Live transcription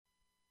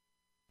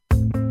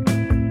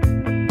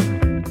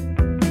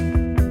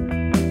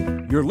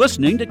You're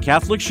listening to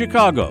Catholic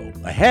Chicago.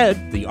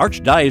 Ahead, the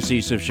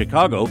Archdiocese of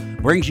Chicago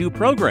brings you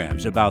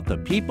programs about the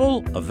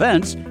people,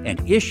 events,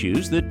 and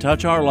issues that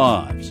touch our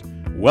lives.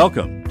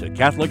 Welcome to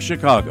Catholic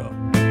Chicago.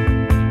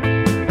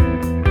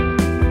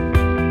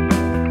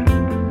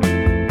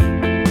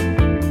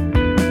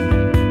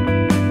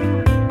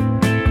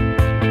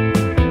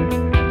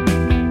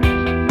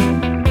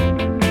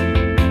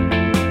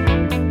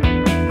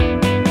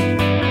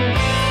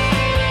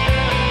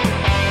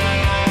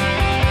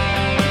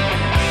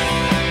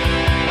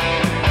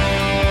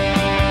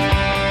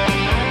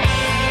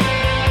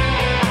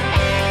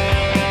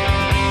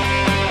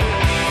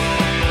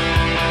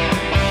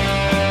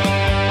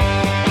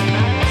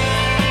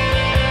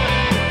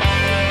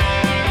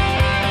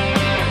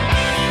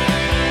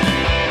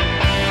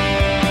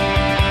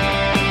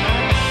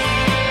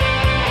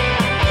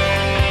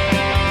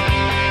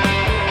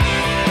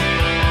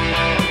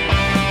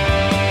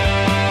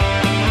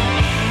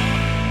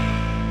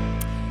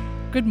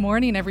 Good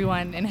morning,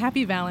 everyone, and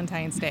happy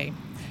Valentine's Day.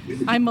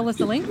 I'm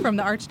Melissa Link from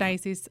the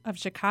Archdiocese of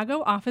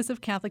Chicago Office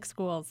of Catholic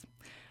Schools.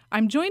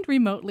 I'm joined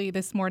remotely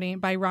this morning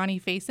by Ronnie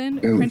Faison,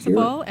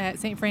 principal at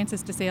St.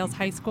 Francis de Sales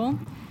High School,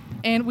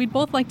 and we'd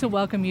both like to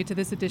welcome you to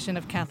this edition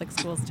of Catholic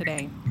Schools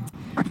Today.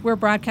 We're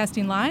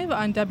broadcasting live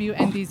on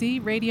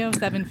WNDZ Radio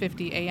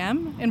 750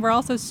 AM, and we're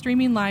also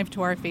streaming live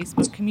to our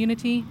Facebook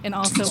community and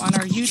also on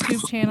our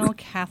YouTube channel,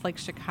 Catholic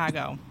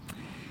Chicago.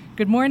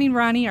 Good morning,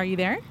 Ronnie. Are you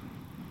there?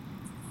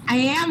 I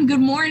am.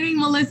 Good morning,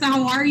 Melissa.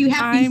 How are you?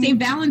 Happy St.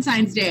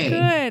 Valentine's Day.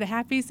 Good.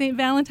 Happy St.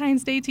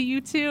 Valentine's Day to you,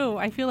 too.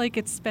 I feel like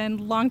it's been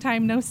a long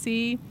time no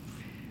see.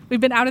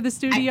 We've been out of the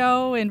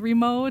studio and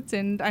remote,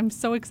 and I'm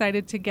so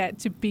excited to get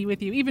to be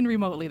with you, even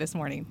remotely this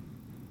morning.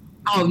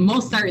 Oh,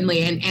 most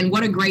certainly. And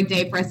what a great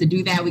day for us to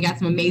do that. We got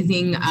some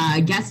amazing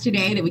guests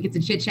today that we get to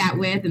chit chat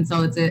with. And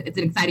so it's an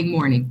exciting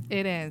morning.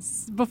 It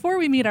is. Before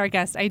we meet our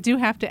guests, I do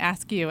have to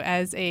ask you,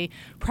 as a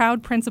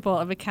proud principal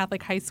of a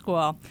Catholic high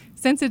school,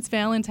 since it's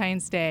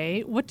Valentine's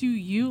Day, what do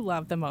you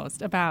love the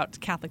most about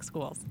Catholic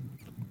schools?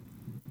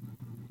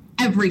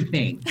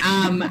 Everything.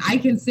 I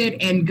can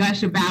sit and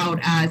gush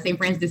about St.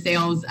 Francis de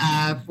Sales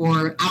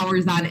for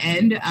hours on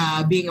end,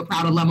 being a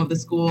proud alum of the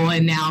school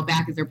and now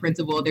back as their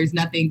principal. There's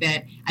nothing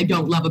that I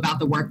don't love about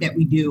the work that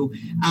we do.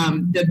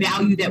 The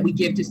value that we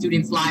give to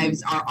students'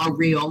 lives are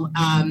real.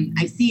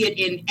 I see it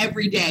in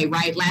every day,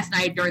 right? Last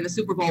night during the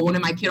Super Bowl, one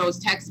of my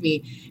kiddos texts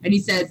me and he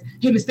says,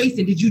 "Hey, Ms.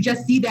 Faison, did you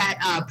just see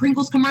that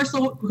Pringles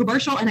commercial?"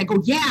 And I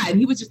go, "Yeah." And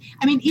he was just,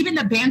 even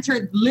the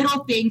banter,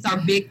 little things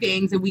are big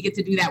things, and we get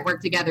to do that work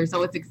together.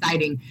 So it's exciting.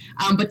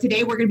 But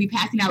today we're going to be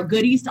passing out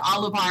goodies to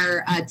all of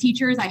our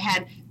teachers. I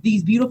had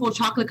these beautiful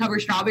chocolate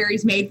covered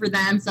strawberries made for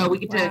them. So we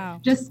get to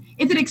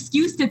it's an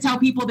excuse to tell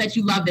people that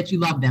you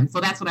love them. So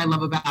that's what I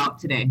love about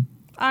today.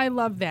 I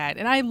love that.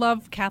 And I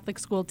love Catholic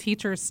school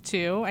teachers,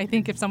 too. I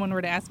think if someone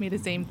were to ask me the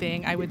same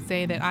thing, I would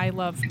say that I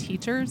love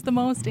teachers the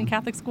most in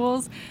Catholic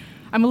schools.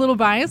 I'm a little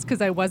biased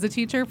because I was a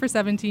teacher for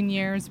 17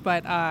 years,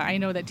 but I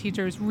know that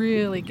teachers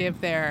really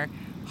give their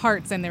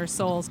hearts and their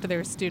souls to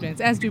their students,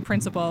 as do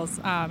principals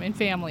and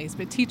families,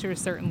 but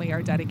teachers certainly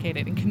are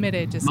dedicated and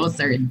committed, just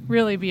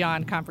really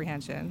beyond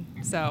comprehension.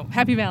 So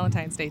happy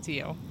Valentine's Day to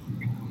you.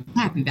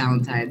 Happy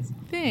Valentine's.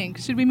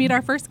 Thanks. Should we meet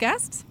our first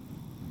guest?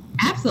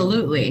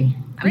 Absolutely.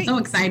 Great. I'm so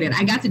excited.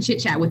 I got to chit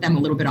chat with them a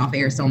little bit off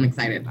air, so I'm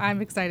excited.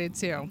 I'm excited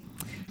too.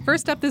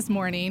 First up this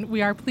morning,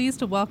 we are pleased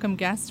to welcome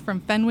guests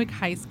from Fenwick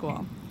High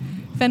School.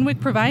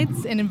 Fenwick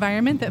provides an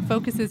environment that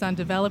focuses on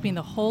developing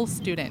the whole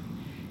student,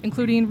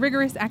 including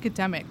rigorous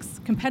academics,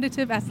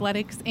 competitive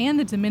athletics, and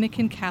the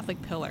Dominican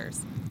Catholic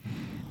pillars.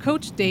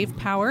 Coach Dave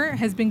Power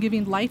has been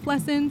giving life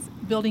lessons,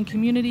 building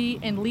community,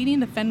 and leading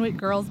the Fenwick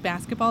girls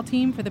basketball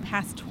team for the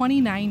past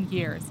 29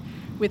 years,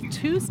 with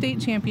 2 state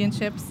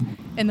championships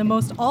and the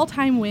most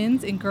all-time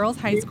wins in girls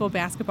high school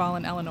basketball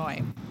in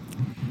Illinois.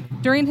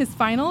 During his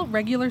final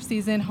regular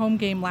season home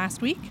game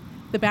last week,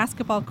 the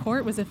basketball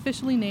court was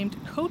officially named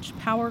Coach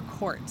Power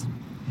Court.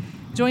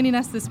 Joining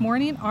us this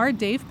morning are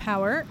Dave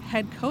Power,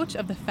 head coach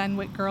of the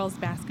Fenwick girls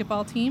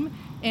basketball team,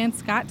 and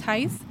Scott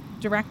Tice,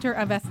 director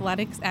of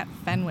athletics at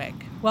Fenwick.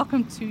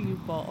 Welcome to you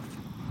both.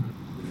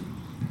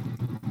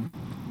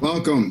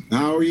 Welcome.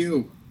 How are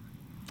you?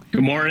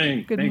 Good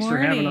morning. Thanks for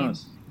having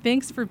us.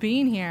 Thanks for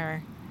being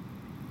here.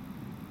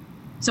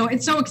 So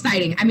it's so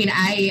exciting.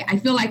 I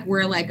feel like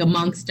we're like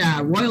amongst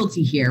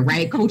royalty here,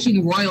 right?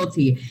 Coaching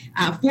royalty.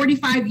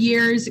 45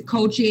 years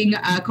coaching,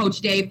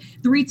 Coach Dave,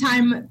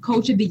 3-time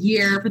Coach of the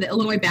Year for the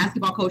Illinois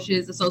Basketball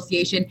Coaches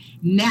Association,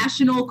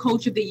 National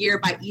Coach of the Year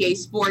by EA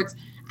Sports.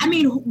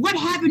 What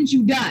haven't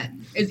you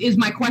done is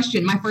my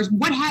question.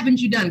 What haven't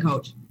you done,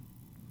 Coach?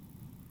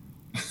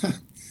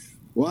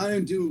 Well, I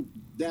didn't do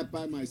that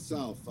by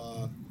myself.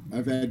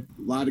 I've had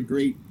a lot of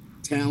great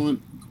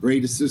talent,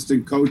 great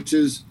assistant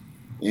coaches,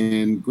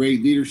 and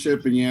great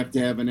leadership, and you have to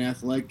have an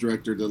athletic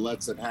director that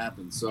lets it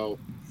happen. So,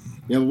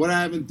 what I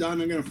haven't done,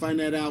 I'm going to find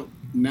that out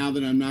now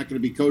that I'm not going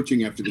to be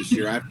coaching after this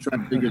year. I have to try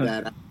to figure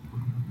that out.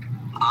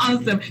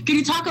 Awesome. Can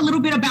you talk a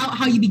little bit about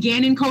how you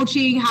began in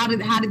coaching? How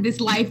did this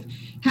life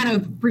kind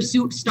of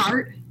pursuit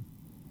start?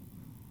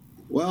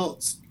 Well,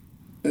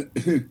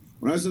 when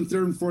I was in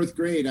 3rd and 4th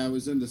grade, I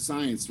was into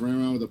science,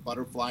 running around with a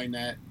butterfly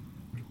net.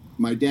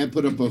 My dad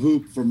put up a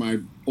hoop for my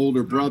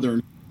older brother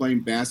and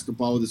playing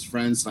basketball with his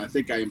friends, and I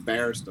think I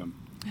embarrassed him.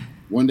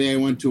 One day I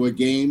went to a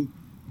game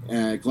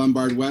at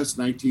Glenbard West,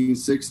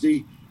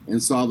 1960,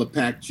 and saw the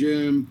packed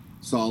gym,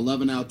 saw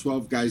 11 out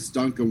 12 guys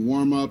dunk and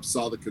warm up,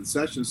 saw the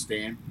concession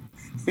stand,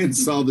 and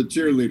saw the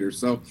cheerleader.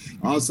 So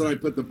all of a sudden I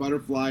put the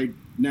butterfly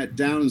net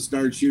down and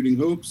started shooting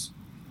hoops.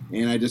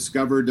 And I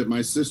discovered that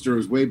my sister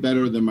was way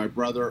better than my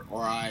brother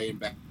or I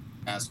in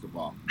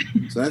basketball.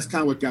 So that's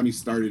kind of what got me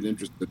started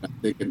interested, I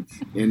think,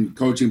 in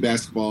coaching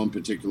basketball, and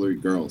particularly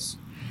girls.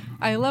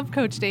 I love,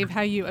 Coach Dave,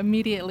 how you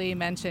immediately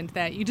mentioned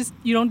that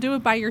you don't do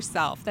it by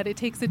yourself, that it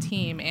takes a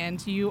team,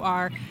 and you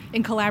are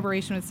in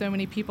collaboration with so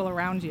many people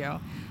around you.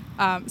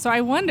 So I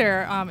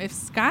wonder if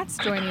Scott's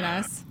joining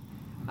us.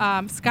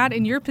 Scott,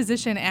 in your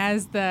position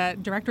as the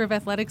Director of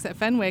Athletics at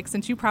Fenwick,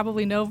 since you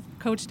probably know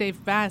Coach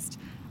Dave best,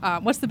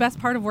 what's the best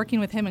part of working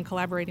with him and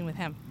collaborating with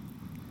him?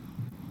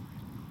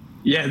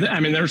 Yeah,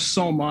 I mean, there's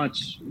so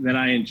much that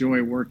I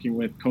enjoy working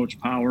with Coach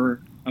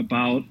Power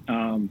about.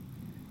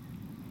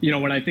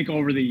 When I think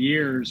over the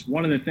years,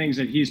 one of the things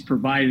that he's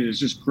provided is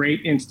just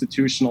great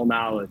institutional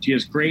knowledge. He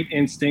has great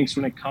instincts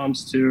when it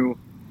comes to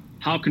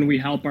how can we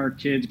help our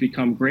kids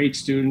become great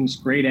students,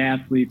 great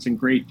athletes, and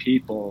great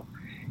people.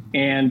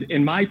 And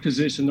in my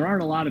position, there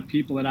aren't a lot of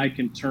people that I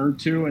can turn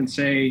to and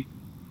say,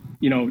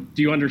 do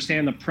you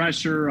understand the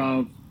pressure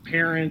of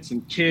parents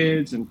and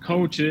kids and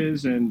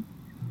coaches and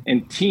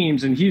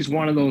teams? And he's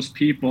one of those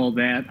people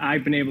that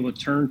I've been able to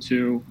turn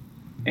to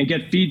and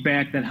get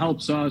feedback that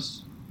helps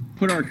us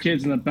put our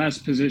kids in the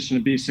best position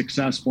to be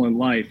successful in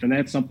life. And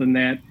that's something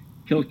that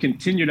he'll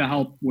continue to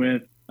help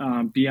with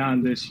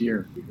beyond this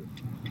year.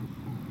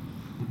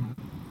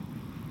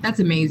 That's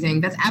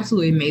amazing. That's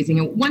absolutely amazing.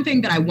 And one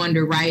thing that I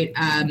wonder, right,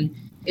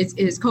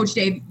 is Coach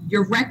Dave,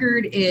 your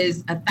record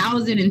is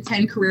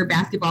 1,010 career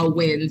basketball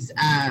wins,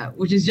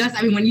 which is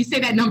just, when you say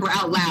that number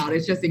out loud,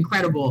 it's just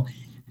incredible.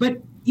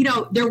 But,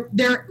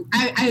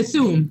 I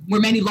assume were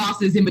many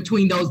losses in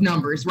between those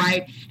numbers,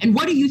 right? And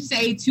what do you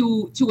say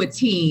to a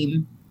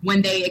team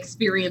when they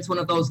experience one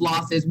of those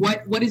losses?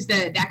 What is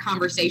that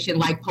conversation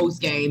like post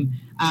game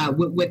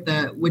with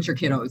your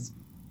kiddos?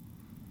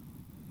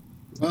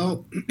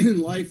 Well,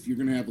 in life, you're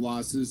going to have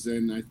losses,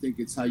 and I think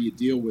it's how you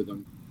deal with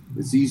them.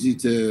 It's easy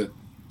to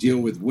deal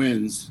with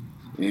wins,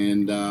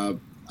 and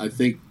I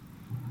think,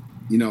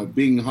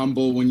 being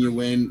humble when you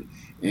win,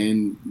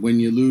 and when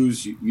you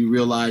lose, you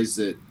realize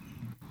that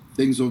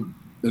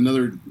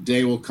another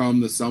day will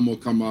come, the sun will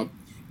come up.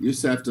 You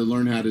just have to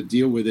learn how to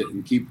deal with it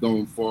and keep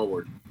going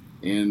forward.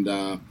 And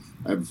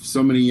I've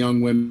so many young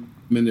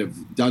women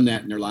have done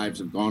that in their lives,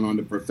 have gone on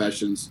to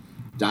professions,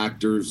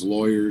 doctors,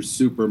 lawyers,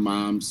 super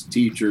moms,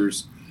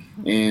 teachers,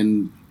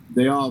 and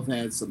they all have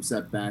had some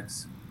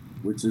setbacks,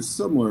 which is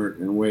similar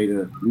in a way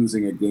to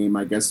losing a game,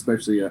 I guess,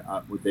 especially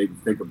what they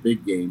think a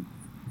big game.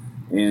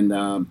 And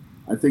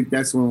I think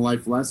that's one of the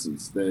life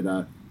lessons,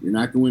 that you're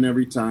not going to win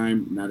every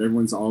time. Not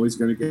everyone's always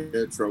going to get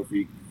a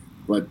trophy,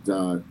 but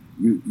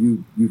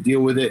you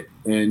deal with it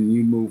and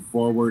you move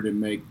forward and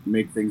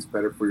make things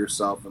better for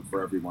yourself and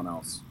for everyone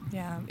else.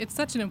 Yeah, it's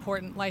such an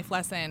important life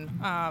lesson,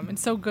 and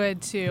so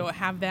good to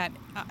have that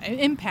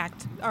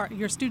impact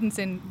your students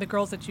and the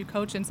girls that you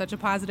coach in such a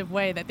positive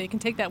way that they can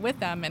take that with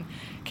them and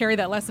carry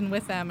that lesson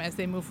with them as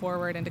they move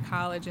forward into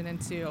college and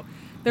into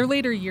their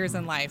later years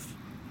in life.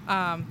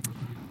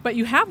 But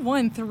you have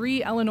won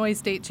 3 Illinois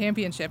state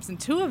championships, and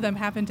 2 of them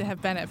happen to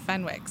have been at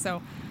Fenwick.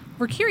 So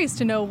we're curious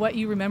to know what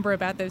you remember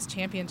about those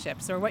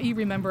championships, or what you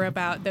remember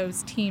about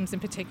those teams in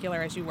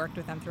particular as you worked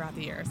with them throughout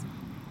the years.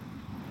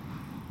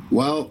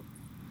 Well,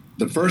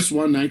 the first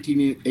one,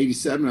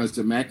 1987, I was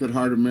at Immaculate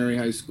Heart of Mary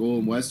High School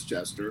in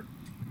Westchester.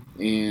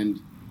 And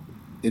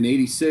in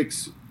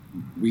 86,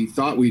 we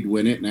thought we'd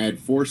win it, and I had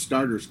 4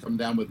 starters come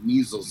down with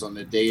measles on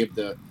the day of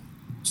the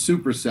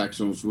super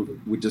sectionals,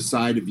 would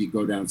decide if you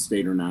go down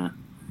state or not.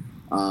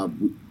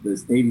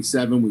 This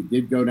 87, we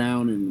did go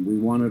down, and we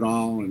won it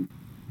all. And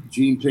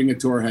Gene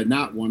Pingatore had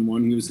not won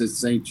one. He was at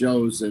St.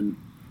 Joe's, and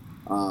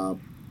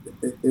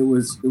it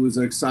was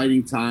an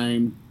exciting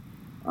time.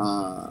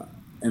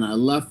 And I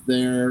left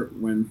there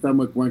when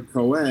Fenwick went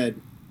co-ed.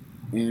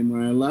 And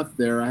when I left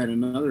there, I had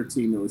another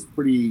team that was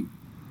pretty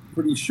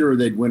sure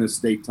they'd win a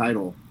state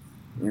title.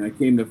 And I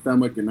came to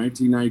Fenwick in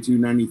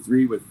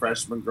 1992-93 with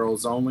freshman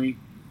girls only.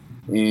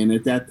 And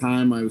at that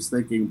time, I was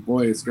thinking,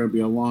 boy, it's going to be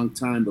a long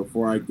time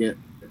before I get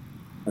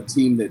a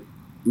team that,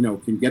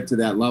 can get to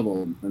that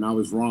level. And I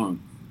was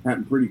wrong.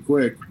 Happened pretty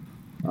quick.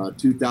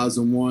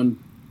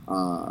 2001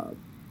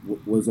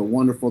 was a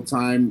wonderful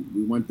time.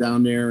 We went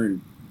down there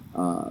and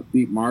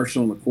beat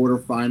Marshall in the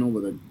quarterfinal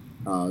with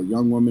a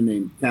young woman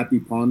named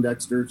Cappy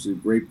Pondexter. She's a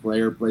great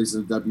player, plays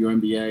in the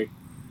WNBA.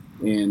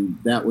 And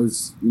that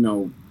was,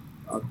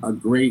 a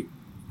great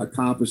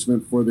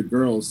accomplishment for the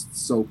girls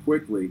so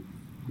quickly.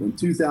 In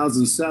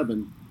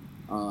 2007,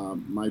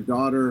 my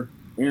daughter,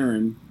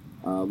 Erin,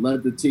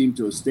 led the team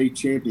to a state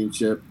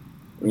championship,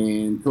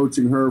 and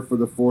coaching her for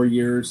the 4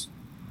 years,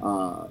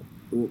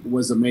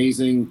 was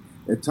amazing.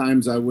 At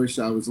times, I wish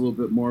I was a little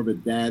bit more of a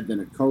dad than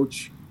a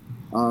coach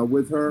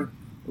with her,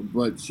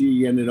 but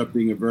she ended up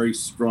being a very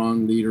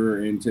strong leader.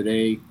 And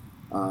today,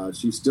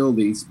 she still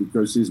leads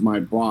because she's my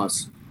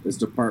boss as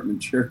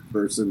department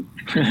chairperson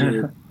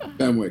here at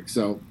Fenwick.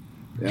 So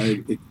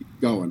it keeps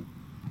going.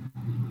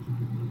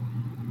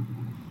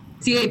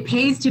 See, it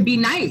pays to be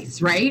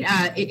nice, right?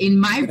 In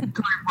my current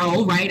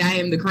role, right, I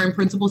am the current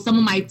principal. Some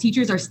of my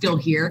teachers are still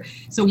here.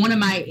 So one of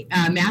my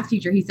math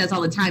teacher, he says all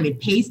the time, it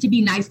pays to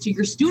be nice to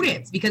your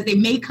students because they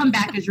may come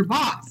back as your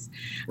boss.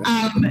 So,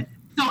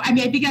 I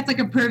mean, I think that's like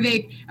a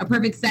perfect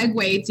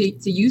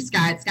segue to you,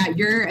 Scott. Scott,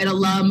 you're an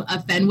alum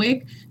of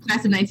Fenwick,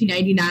 class of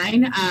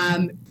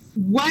 1999.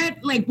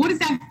 What does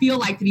that feel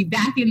like to be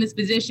back in this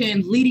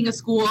position, leading a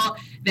school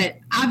that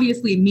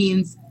obviously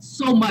means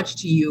so much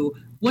to you?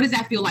 What does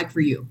that feel like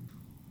for you?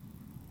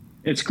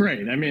 It's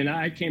great. I mean,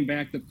 I came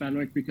back to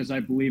Fenwick because I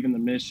believe in the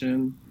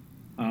mission.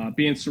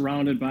 Being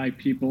surrounded by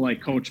people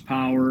like Coach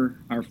Power,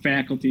 our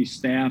faculty,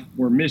 staff,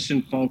 we're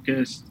mission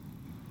focused.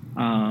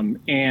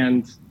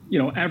 And,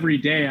 every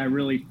day I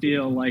really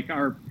feel like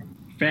our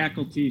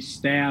faculty,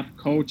 staff,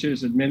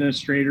 coaches,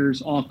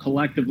 administrators all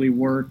collectively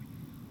work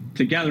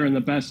together in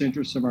the best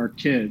interest of our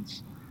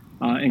kids.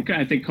 And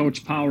I think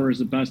Coach Power is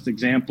the best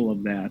example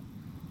of that.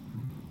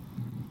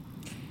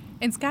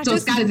 And Scott,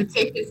 is it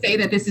safe to say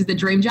that this is the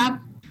dream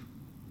job?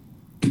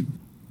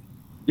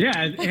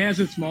 Yeah, it has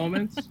its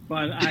moments,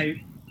 but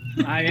I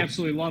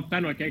absolutely love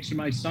Fenwick. Actually,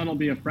 my son will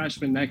be a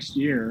freshman next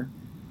year,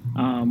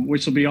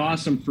 which will be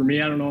awesome for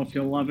me. I don't know if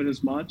he'll love it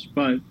as much,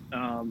 but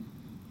I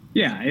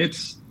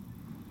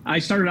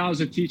started out as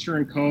a teacher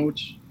and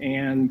coach,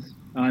 and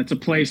it's a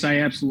place I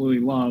absolutely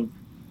love,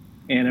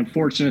 and I'm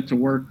fortunate to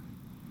work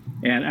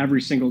at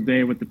every single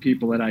day with the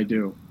people that I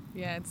do.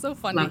 Yeah, it's so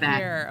fun to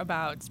hear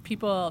about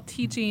people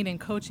teaching and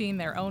coaching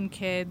their own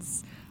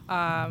kids.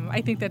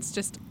 I think that's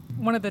just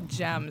one of the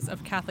gems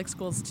of Catholic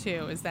schools,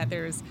 too, is that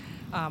there's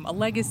a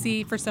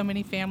legacy for so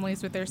many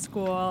families with their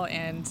school,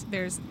 and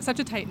there's such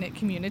a tight-knit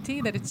community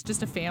that it's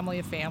just a family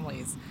of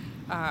families,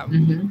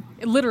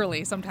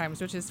 literally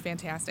sometimes, which is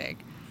fantastic.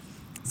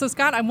 So,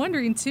 Scott, I'm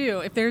wondering,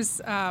 too, if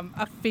there's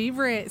a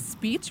favorite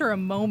speech or a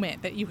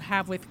moment that you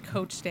have with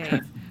Coach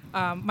Dave.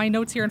 My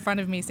notes here in front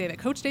of me say that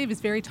Coach Dave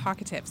is very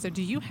talkative. So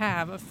do you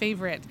have a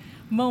favorite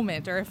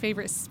moment or a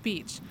favorite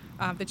speech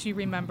that you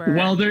remember?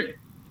 Well,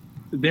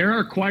 there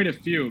are quite a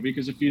few,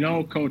 because if you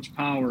know Coach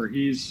Power,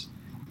 he's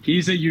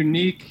a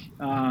unique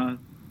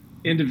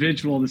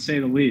individual, to say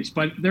the least.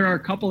 But there are a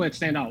couple that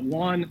stand out.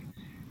 One,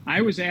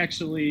 I was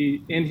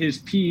actually in his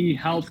PE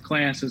health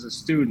class as a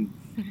student,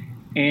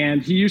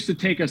 and he used to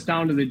take us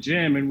down to the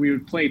gym, and we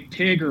would play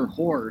pig or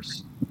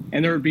horse,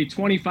 and there would be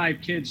 25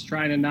 kids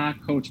trying to knock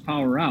Coach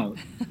Power out.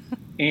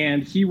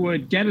 And he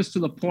would get us to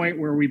the point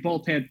where we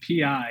both had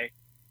PI,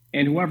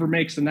 and whoever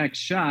makes the next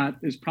shot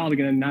is probably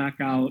going to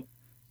knock out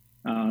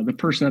the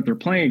person that they're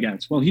playing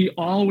against. Well, he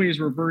always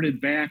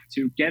reverted back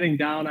to getting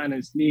down on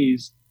his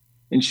knees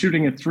and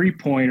shooting a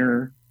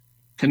three-pointer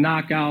to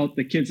knock out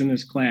the kids in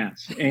his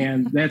class.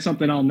 And that's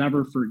something I'll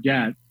never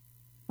forget.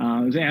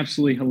 It was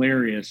absolutely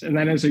hilarious. And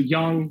then as a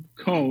young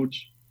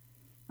coach,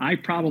 I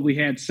probably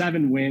had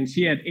 7 wins.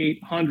 He had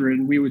 800,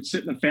 and we would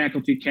sit in the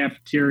faculty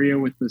cafeteria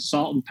with the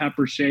salt and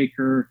pepper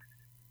shaker,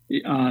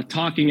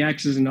 talking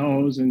X's and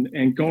O's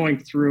and going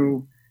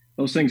through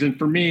those things. And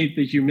for me,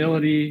 the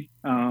humility,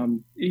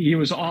 he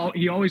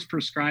always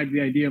prescribed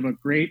the idea of a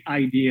great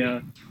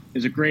idea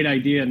is a great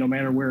idea no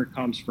matter where it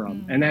comes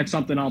from. Mm-hmm. And that's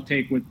something I'll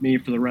take with me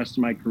for the rest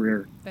of my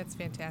career. That's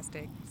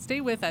fantastic. Stay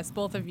with us,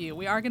 both of you.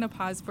 We are going to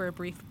pause for a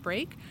brief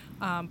break,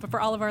 but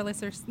for all of our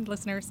listeners,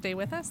 stay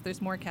with us.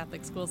 There's more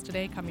Catholic Schools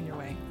Today coming your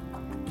way.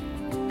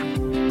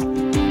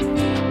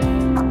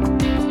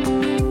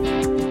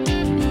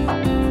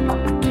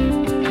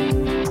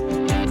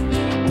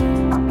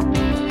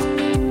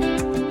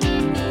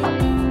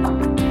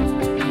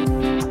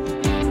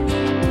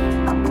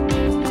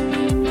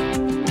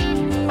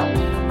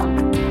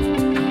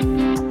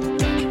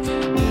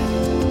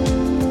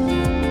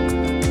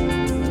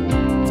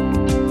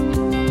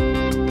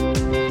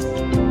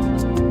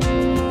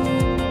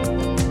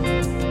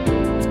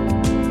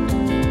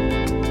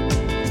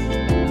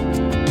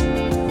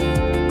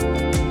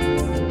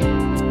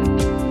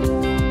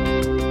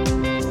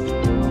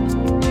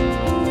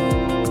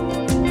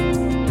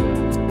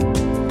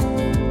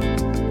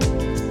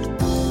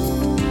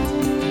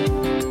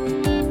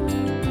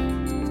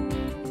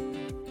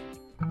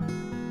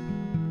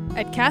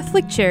 At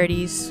Catholic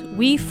Charities,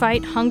 we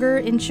fight hunger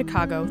in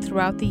Chicago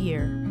throughout the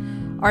year.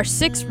 Our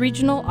 6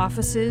 regional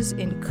offices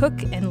in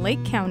Cook and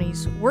Lake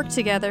counties work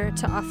together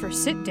to offer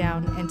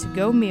sit-down and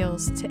to-go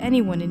meals to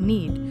anyone in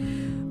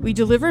need. We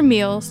deliver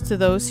meals to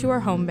those who are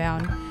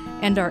homebound,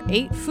 and our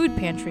 8 food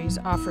pantries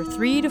offer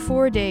 3 to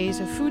 4 days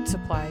of food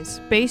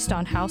supplies based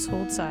on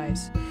household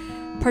size.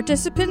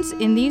 Participants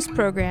in these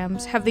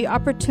programs have the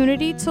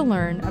opportunity to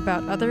learn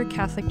about other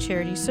Catholic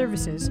charity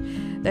services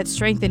that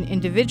strengthen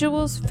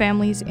individuals,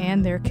 families,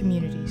 and their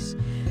communities.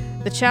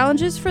 The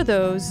challenges for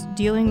those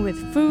dealing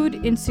with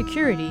food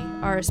insecurity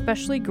are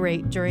especially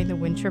great during the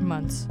winter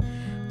months.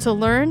 To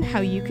learn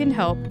how you can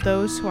help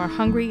those who are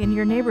hungry in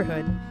your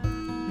neighborhood,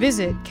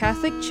 visit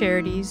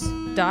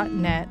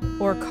CatholicCharities.net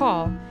or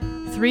call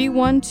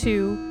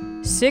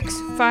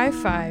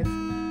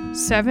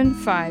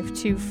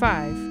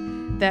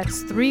 312-655-7525.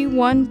 That's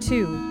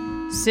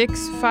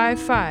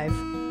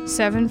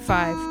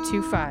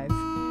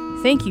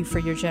 312-655-7525. Thank you for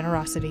your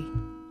generosity.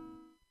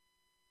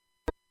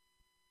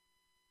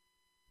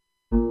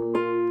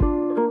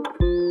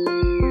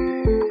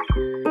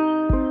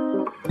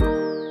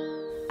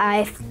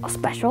 I feel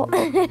special.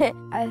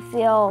 I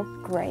feel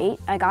great.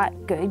 I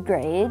got good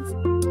grades.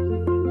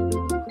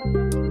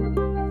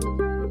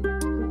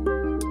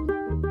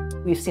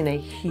 We've seen a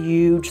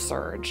huge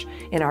surge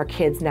in our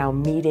kids now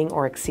meeting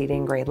or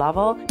exceeding grade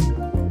level.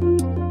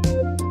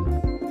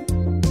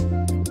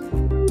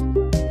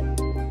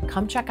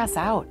 Come check us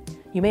out.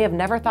 You may have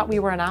never thought we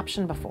were an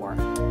option before.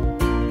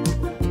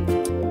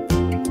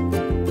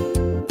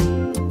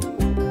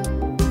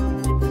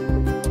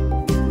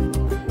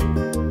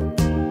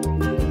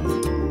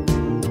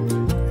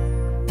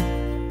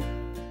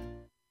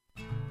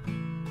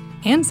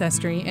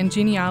 Ancestry and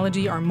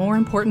genealogy are more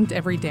important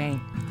every day.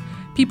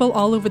 People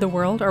all over the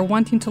world are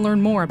wanting to learn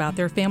more about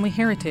their family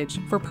heritage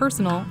for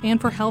personal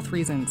and for health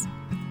reasons.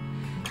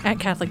 At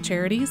Catholic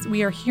Charities,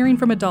 we are hearing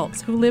from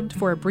adults who lived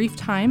for a brief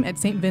time at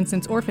St.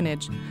 Vincent's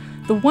Orphanage,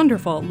 the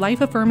wonderful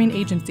life-affirming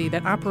agency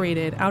that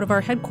operated out of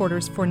our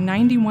headquarters for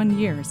 91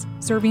 years,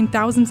 serving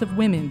thousands of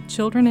women,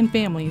 children, and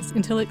families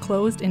until it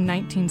closed in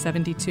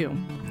 1972.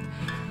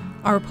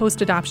 Our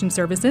post-adoption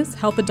services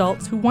help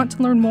adults who want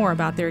to learn more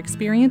about their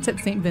experience at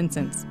St.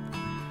 Vincent's.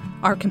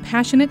 Our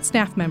compassionate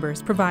staff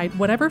members provide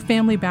whatever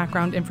family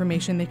background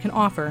information they can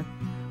offer,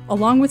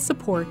 along with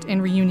support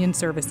and reunion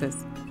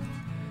services.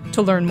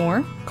 To learn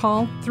more,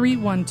 call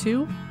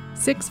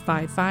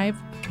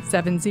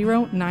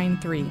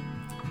 312-655-7093.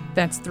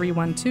 That's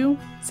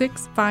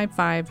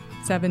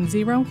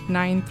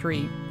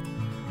 312-655-7093.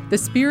 The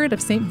spirit of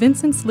St.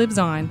 Vincent's lives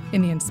on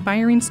in the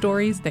inspiring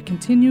stories that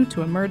continue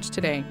to emerge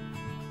today.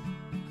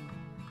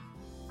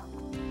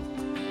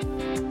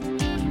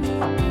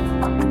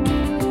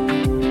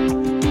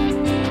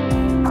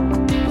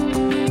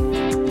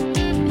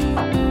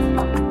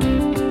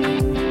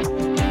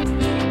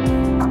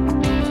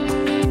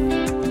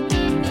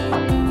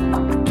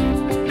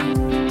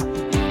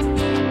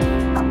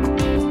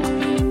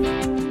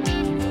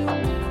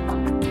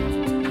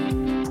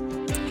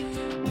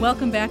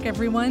 Welcome back,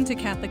 everyone, to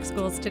Catholic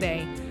Schools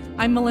Today.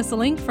 I'm Melissa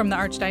Link from the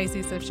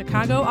Archdiocese of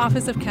Chicago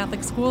Office of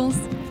Catholic Schools.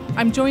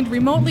 I'm joined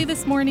remotely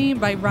this morning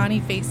by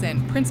Ronnie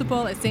Faison,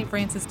 principal at St.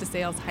 Francis de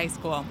Sales High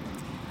School.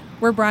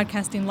 We're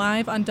broadcasting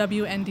live on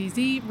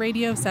WNDZ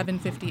Radio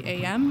 750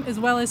 AM, as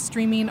well as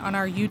streaming on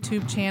our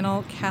YouTube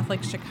channel,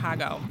 Catholic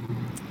Chicago.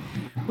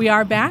 We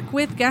are back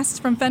with guests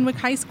from Fenwick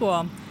High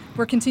School.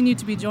 We're continued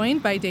to be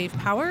joined by Dave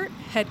Power,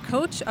 head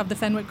coach of the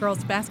Fenwick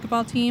girls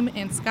basketball team,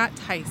 and Scott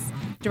Tice,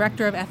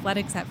 director of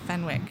athletics at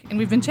Fenwick. And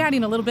we've been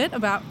chatting a little bit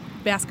about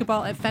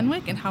basketball at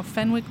Fenwick and how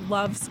Fenwick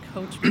loves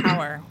Coach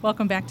Power.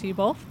 Welcome back to you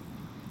both.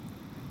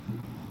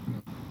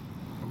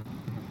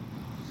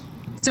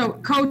 So,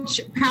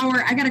 Coach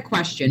Power, I got a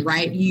question,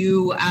 right?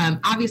 You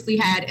obviously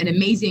had an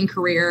amazing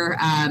career.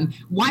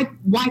 Why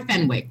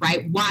Fenwick,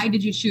 right? Why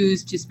did you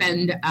choose to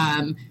spend,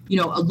 a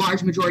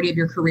large majority of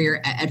your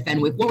career at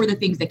Fenwick? What were the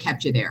things that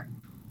kept you there?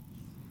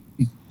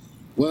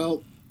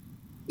 Well,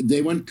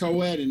 they went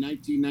co-ed in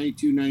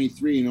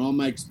 1992-93, and all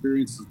my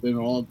experience has been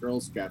all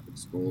girls Catholic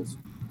schools.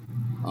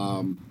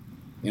 And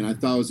I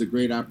thought it was a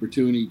great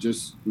opportunity,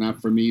 just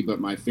not for me, but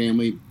my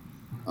family.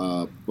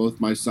 Both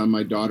my son and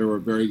my daughter were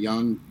very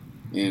young,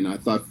 and I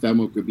thought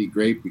Fenwick would be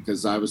great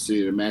because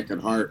obviously at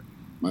Immaculate Heart,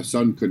 my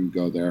son couldn't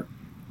go there.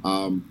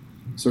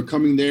 So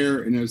coming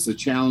there, and it was the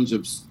challenge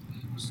of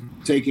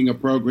taking a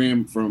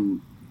program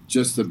from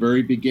just the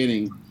very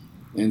beginning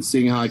and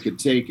seeing how I could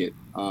take it,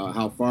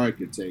 how far I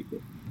could take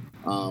it.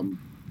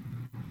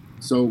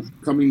 So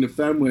coming to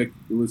Fenwick,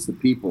 it was the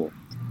people.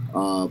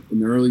 In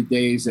the early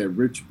days, I had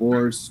Rich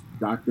Borst,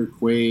 Dr.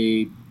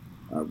 Quaid,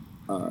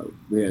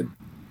 we had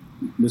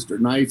Mr.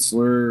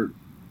 Neitzler,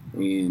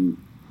 and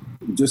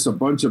just a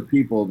bunch of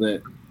people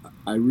that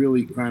I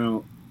really kind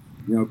of,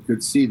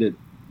 could see that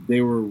they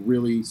were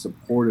really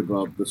supportive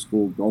of the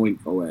school going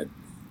co-ed.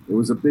 It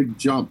was a big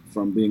jump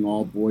from being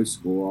all boys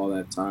school all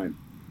that time.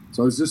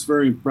 So I was just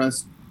very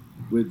impressed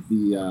with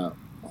the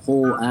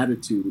whole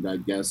attitude, I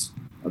guess,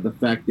 of the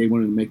fact they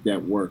wanted to make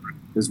that work.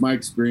 Because my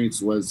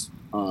experience was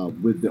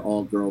with the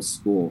all-girls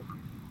school,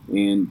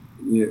 and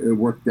it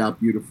worked out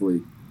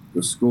beautifully.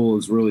 The school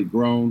has really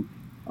grown.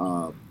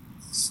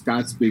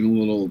 Scott's being a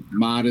little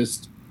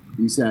modest.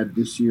 He's had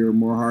this year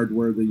more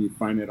hardware than you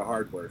find at a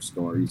hardware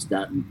store. He's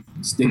gotten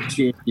state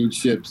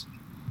championships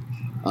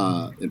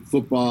in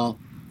football,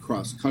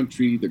 cross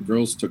country. The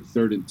girls took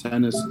third in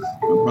tennis. I'm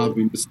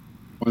probably missing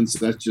once.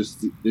 That's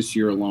just this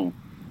year alone.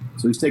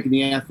 So he's taking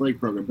the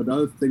athletic program. But the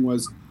other thing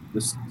was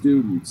the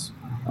students.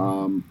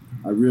 I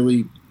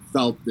really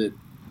felt that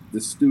the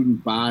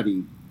student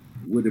body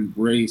would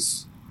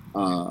embrace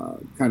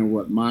kind of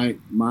what my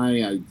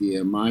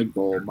idea, my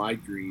goal, my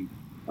dream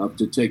of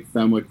to take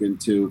Fenwick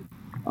into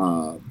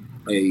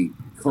a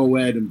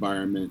co-ed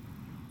environment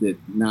that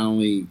not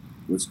only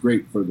was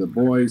great for the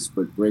boys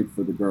but great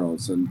for the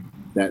girls, and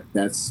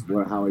that's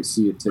how I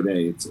see it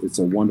today. It's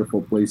a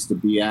wonderful place to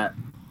be at,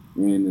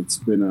 and it's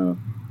been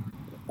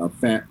a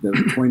fact that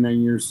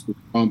 29 years have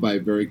gone by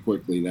very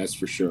quickly. That's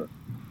for sure.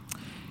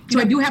 So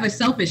I do have a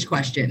selfish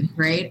question,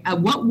 right?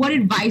 What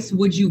advice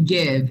would you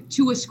give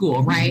to a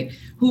school, right,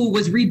 who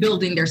was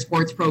rebuilding their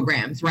sports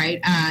programs, right?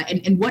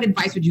 And what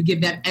advice would you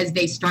give them as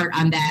they start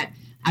on that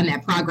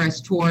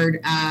progress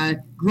toward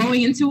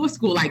growing into a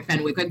school like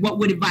Fenwick? Like,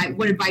 what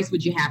advice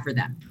would you have for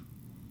them?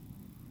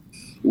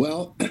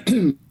 Well,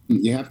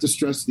 you have to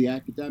stress the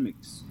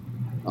academics.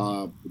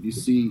 If you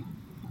see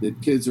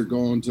that kids are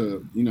going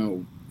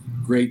to,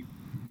 great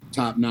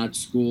top-notch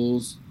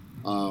schools,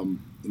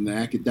 and the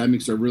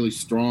academics are really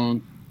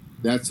strong,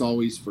 that's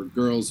always for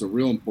girls a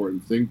real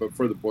important thing, but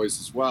for the boys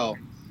as well,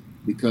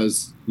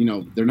 because,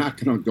 they're not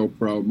going to go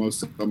pro.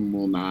 Most of them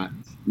will not.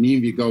 And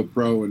even if you go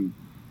pro and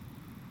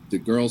the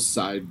girls'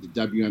 side, the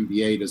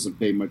WNBA doesn't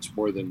pay much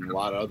more than a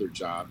lot of other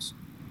jobs.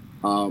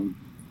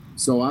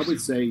 So I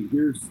would say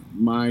here's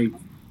my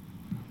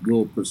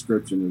little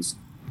prescription is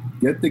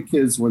get the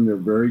kids when they're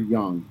very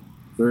young,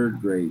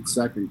 3rd grade,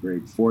 2nd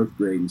grade, 4th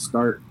grade, and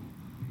start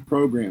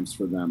programs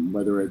for them,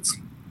 whether it's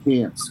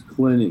camps,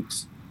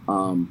 clinics,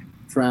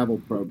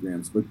 travel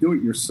programs, but do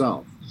it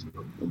yourself.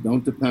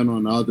 Don't depend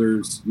on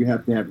others. You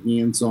have to have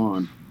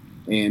hands-on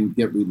and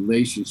get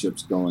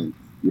relationships going.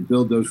 You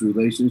build those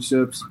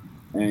relationships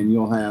and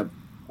you'll have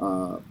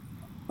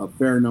a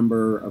fair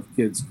number of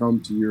kids come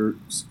to your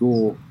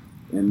school,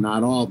 and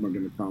not all of them are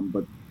going to come,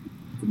 but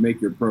to make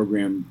your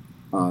program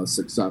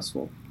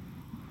successful.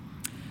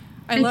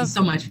 Thank you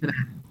so much for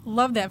that.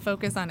 Love that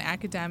focus on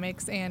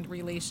academics and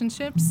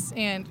relationships.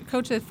 And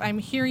Coach, if I'm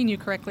hearing you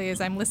correctly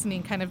as I'm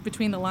listening kind of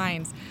between the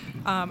lines,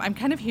 I'm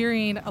kind of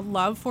hearing a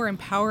love for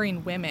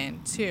empowering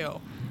women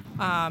too,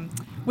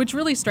 which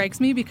really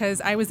strikes me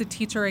because I was a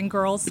teacher in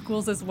girls'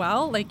 schools as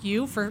well, like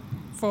you, for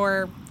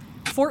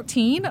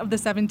 14 of the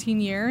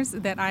 17 years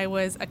that I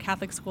was a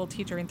Catholic school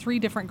teacher in 3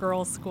 different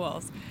girls'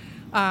 schools.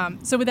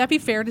 So would that be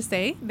fair to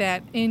say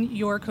that in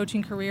your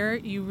coaching career,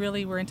 you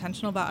really were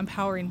intentional about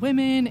empowering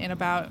women and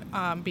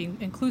about being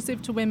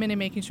inclusive to women and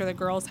making sure that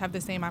girls have the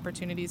same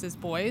opportunities as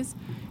boys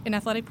in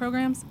athletic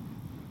programs?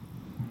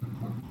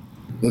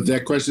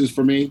 That question is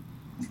for me?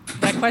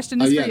 That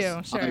question is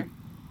yes. for you,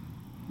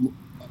 sure.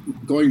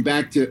 Going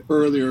back to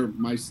earlier,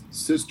 my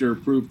sister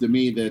proved to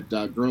me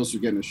that girls are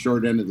getting a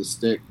short end of the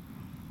stick.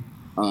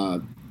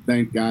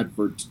 Thank God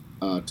for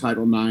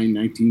Title IX,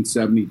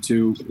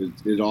 1972,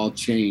 it all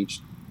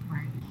changed.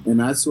 Right. And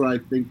that's what I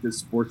think this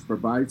sports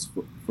provides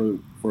for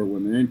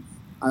women. And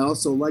I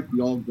also like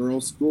the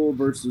all-girls school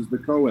versus the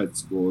co-ed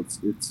school.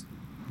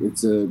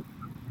 It's a,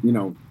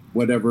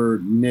 whatever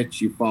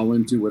niche you fall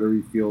into, whatever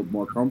you feel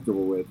more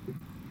comfortable with.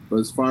 But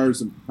as far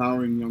as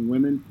empowering young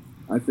women,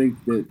 I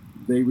think that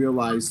they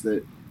realize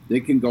that they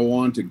can go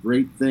on to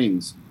great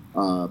things.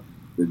 The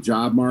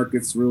job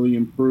market's really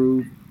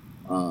improved.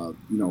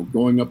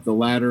 Going up the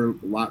ladder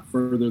a lot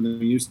further than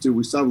we used to.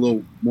 We still have a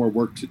little more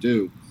work to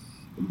do,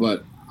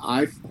 but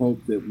I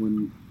hope that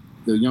when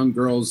the young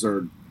girls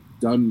are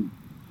done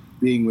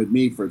being with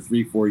me for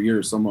 3-4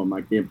 years, some of them,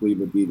 I can't believe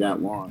it'd be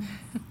that long,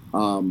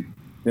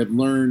 have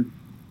learned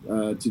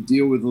to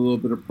deal with a little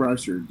bit of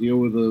pressure, deal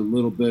with a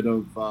little bit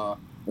of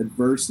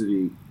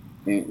adversity,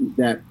 and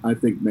that I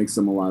think makes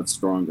them a lot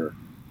stronger.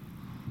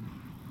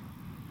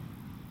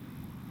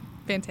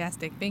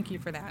 Fantastic. Thank you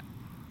for that.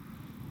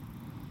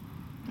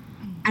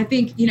 I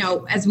think,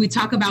 as we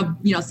talk about,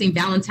 St.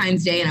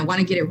 Valentine's Day, and I want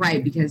to get it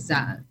right because,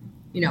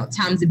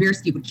 Tom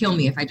Zabierski would kill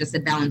me if I just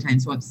said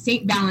Valentine's. So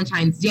St.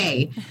 Valentine's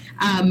Day.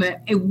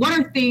 What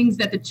are things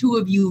that the two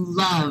of you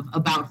love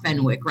about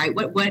Fenwick, right?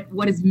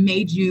 What has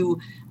made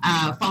you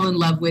fall in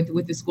love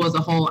with the school as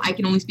a whole? I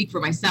can only speak for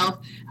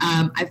myself.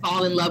 I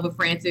fall in love with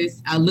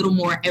Francis a little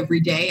more every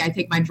day. I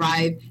take my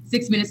drive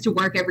 6 minutes to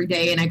work every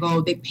day, and I go,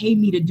 they pay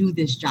me to do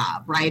this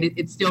job, right?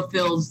 It still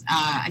feels,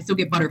 I still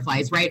get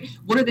butterflies, right?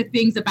 What are the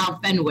things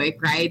about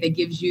Fenwick, right, that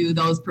gives you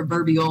those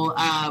proverbial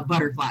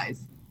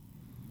butterflies?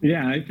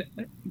 Yeah,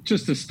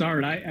 just to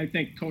start, I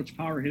think Coach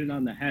Power hit it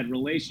on the head.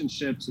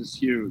 Relationships is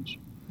huge.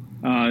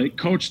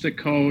 Coach to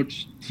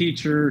coach,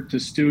 teacher to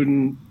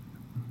student,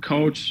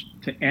 coach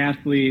to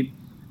athlete,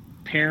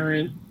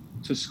 parent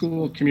to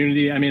school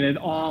community. I mean, it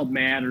all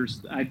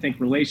matters. I think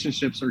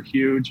relationships are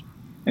huge.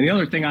 And the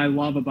other thing I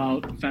love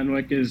about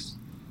Fenwick is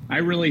I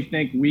really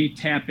think we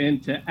tap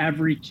into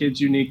every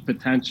kid's unique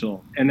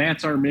potential. And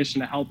that's our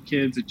mission, to help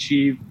kids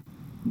achieve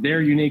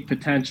their unique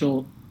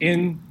potential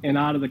in and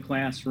out of the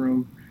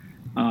classroom.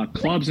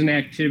 Clubs and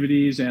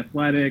activities,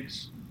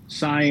 athletics,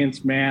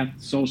 science,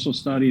 math, social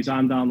studies,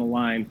 on down the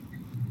line.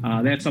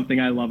 That's something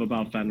I love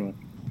about Fenwick.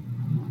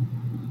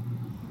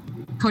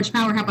 Coach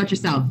Power, how about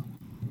yourself?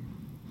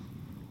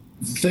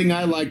 The thing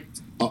I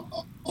liked,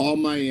 all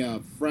my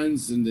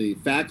friends in the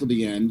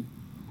faculty end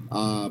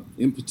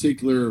In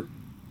particular,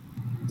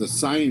 the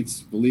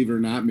science, believe it or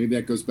not, maybe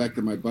that goes back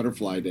to my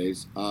butterfly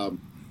days.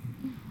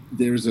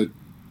 There's a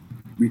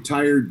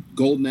retired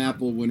Golden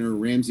Apple winner,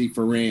 Ramsey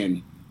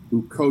Ferran,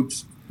 who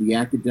coached the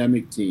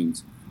academic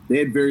teams. They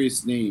had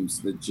various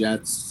names, the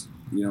Jets,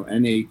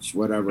 NH,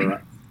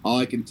 whatever. All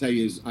I can tell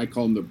you is I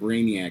call them the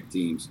Brainiac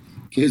teams.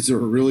 Kids that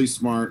were really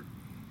smart,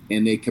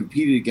 and they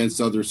competed against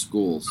other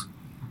schools.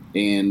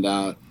 And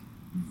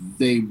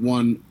they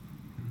won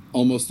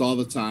almost all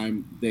the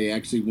time. They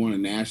actually won a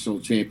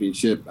national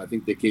championship. I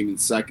think they came in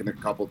second a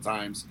couple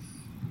times.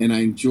 And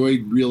I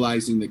enjoyed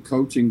realizing that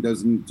coaching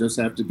doesn't just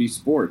have to be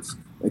sports.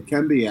 It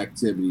can be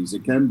activities.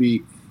 It can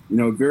be,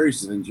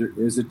 various things.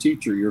 As a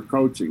teacher, you're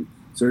coaching.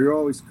 So you're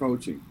always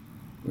coaching.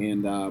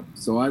 And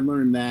so I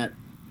learned that,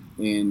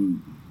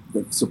 and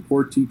the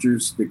support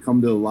teachers that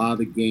come to a lot of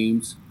the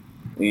games.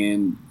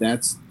 And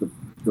that's the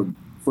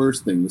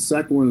first thing. The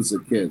second one is the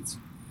kids.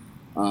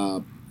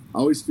 I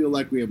always feel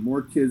like we have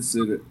more kids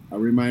that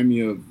remind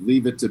me of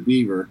Leave It to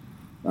Beaver.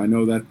 I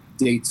know that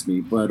dates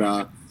me, but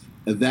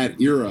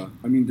that era,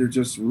 they're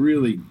just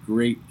really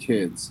great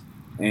kids.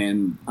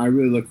 And I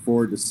really look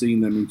forward to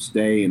seeing them each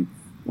day. And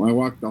when I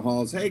walk the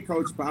halls, hey,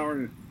 Coach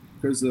Power,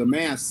 because of the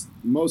mask,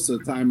 most of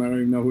the time I don't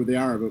even know who they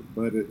are,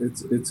 but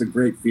it's a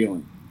great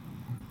feeling.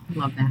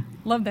 Love that.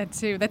 Love that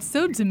too. That's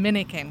so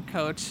Dominican,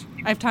 Coach.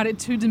 I've taught at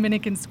 2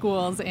 Dominican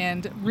schools,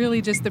 and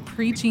really just the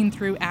preaching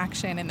through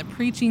action and the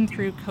preaching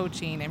through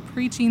coaching and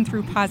preaching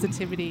through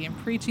positivity and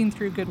preaching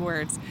through good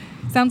words.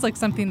 Sounds like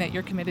something that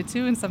you're committed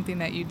to and something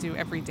that you do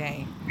every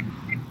day.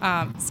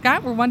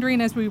 Scott, we're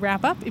wondering as we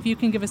wrap up if you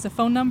can give us a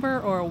phone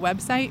number or a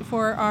website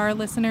for our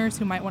listeners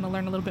who might want to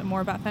learn a little bit more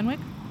about Fenwick.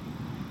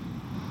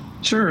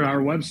 Sure.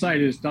 Our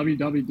website is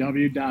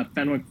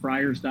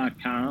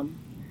www.fenwickfriars.com.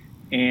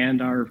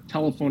 And our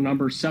telephone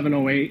number,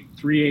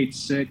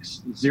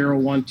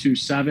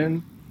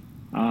 708-386-0127.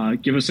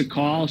 Give us a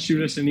call,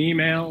 shoot us an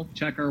email,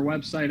 check our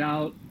website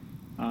out.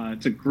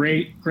 It's a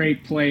great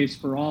place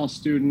for all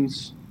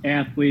students,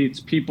 athletes,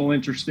 people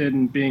interested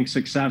in being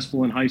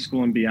successful in high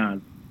school and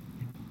beyond.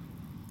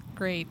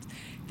 Great.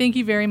 Thank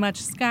you very much,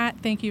 Scott.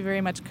 Thank you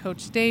very much,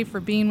 Coach Dave, for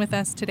being with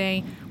us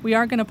today. We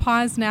are going to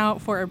pause now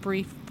for a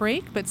brief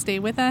break, but stay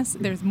with us.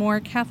 There's more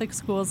Catholic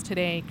Schools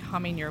Today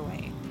coming your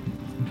way.